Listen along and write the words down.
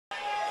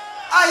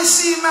I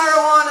see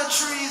marijuana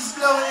trees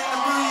blowing in the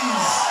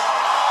breeze.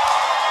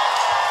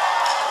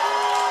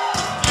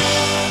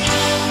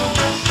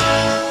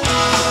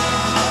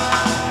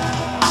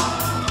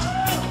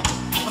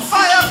 A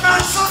fire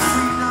burns for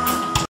freedom.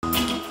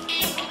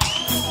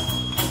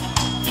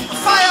 A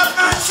fire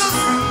burns for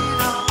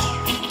freedom.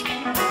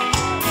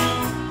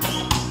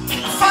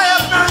 A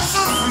fire burns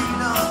for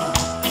freedom.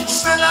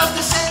 Smell of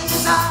the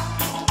inside.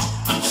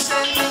 I'm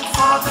standing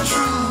for the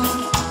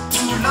truth.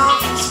 Too long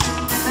it's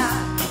been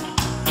denied.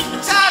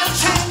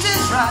 Change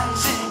is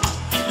rising,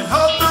 and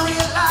hope to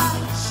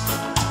realize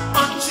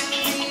until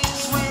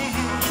these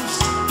wings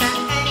and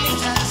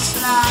angels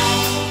fly.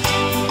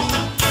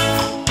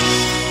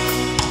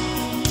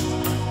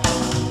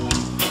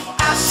 I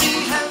see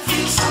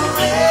happy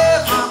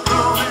forever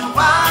growing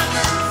wild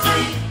and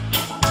free.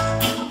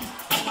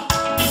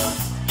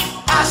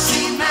 I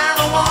see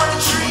marijuana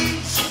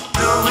trees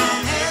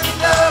blowing in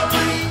the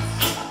breeze.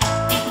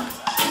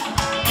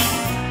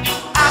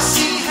 I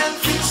see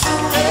happy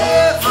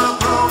forever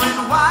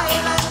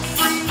wild and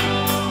free,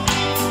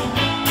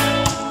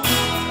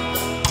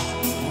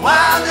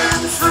 wild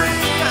and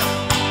free.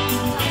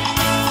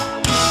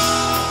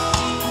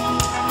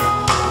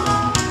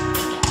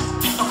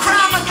 A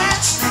crime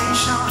against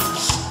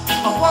nations,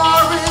 a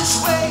war is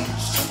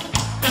waged.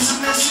 There's a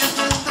message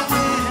in the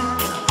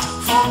wind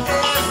for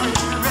every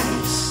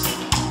race.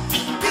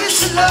 Peace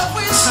and love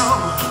we sow,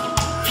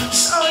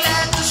 so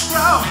let us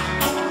grow.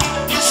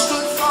 It's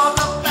good for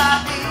the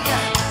body,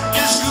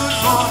 it's good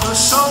for the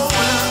soul.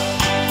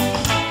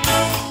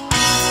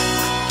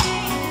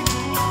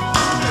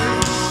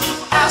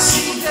 I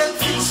see that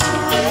peace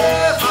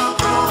forever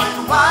growing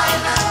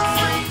wild and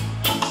free.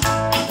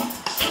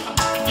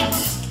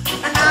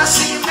 And I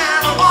see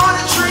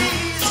marijuana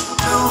trees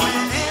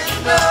blowing in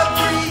the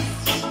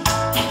breeze.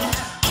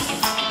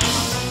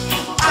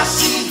 I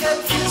see that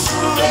peace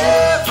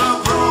forever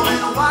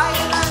growing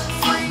wild and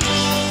free.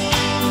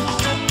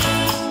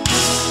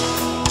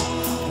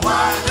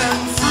 Wild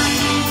and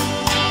free.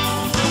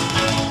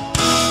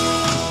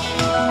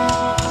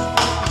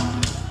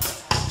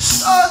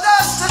 So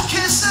that's the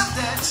kiss of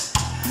death.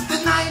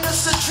 Denying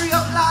us the tree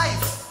of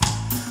life.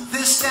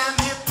 This damn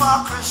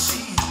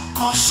hypocrisy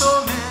cost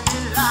so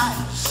many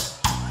lives.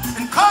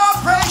 And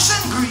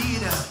corporation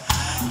greed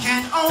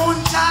can't own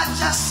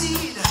Jaja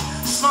seed.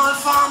 Small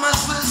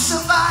farmers will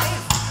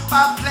survive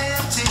by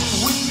planting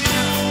weed.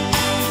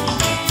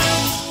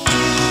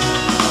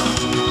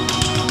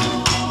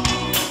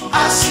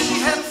 I see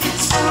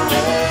heaven's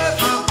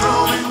forever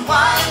growing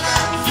wild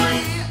and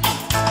free.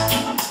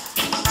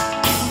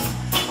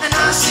 And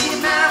I see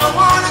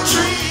marijuana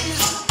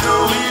trees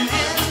blowing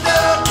in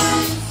the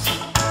breeze.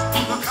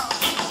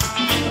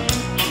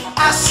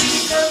 I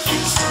see the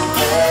peace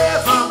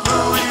forever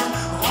growing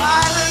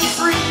wild and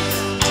free.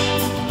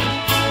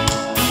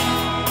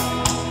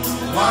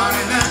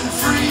 Wild and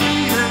free.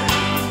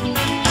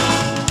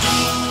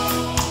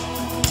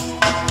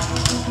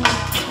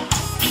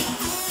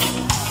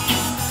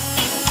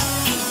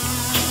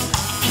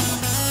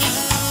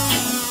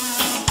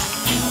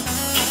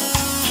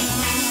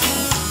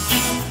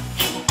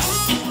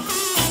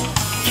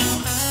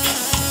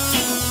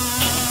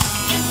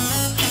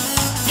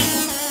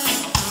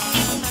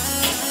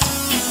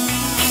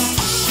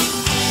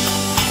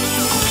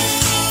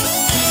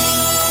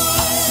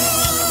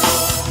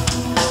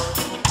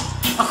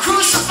 A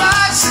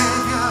crucified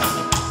Savior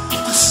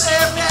to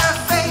save their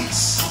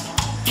face,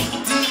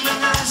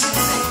 demonizing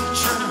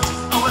nature,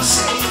 our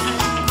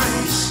saving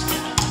grace.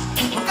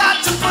 We've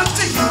got to put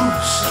to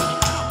use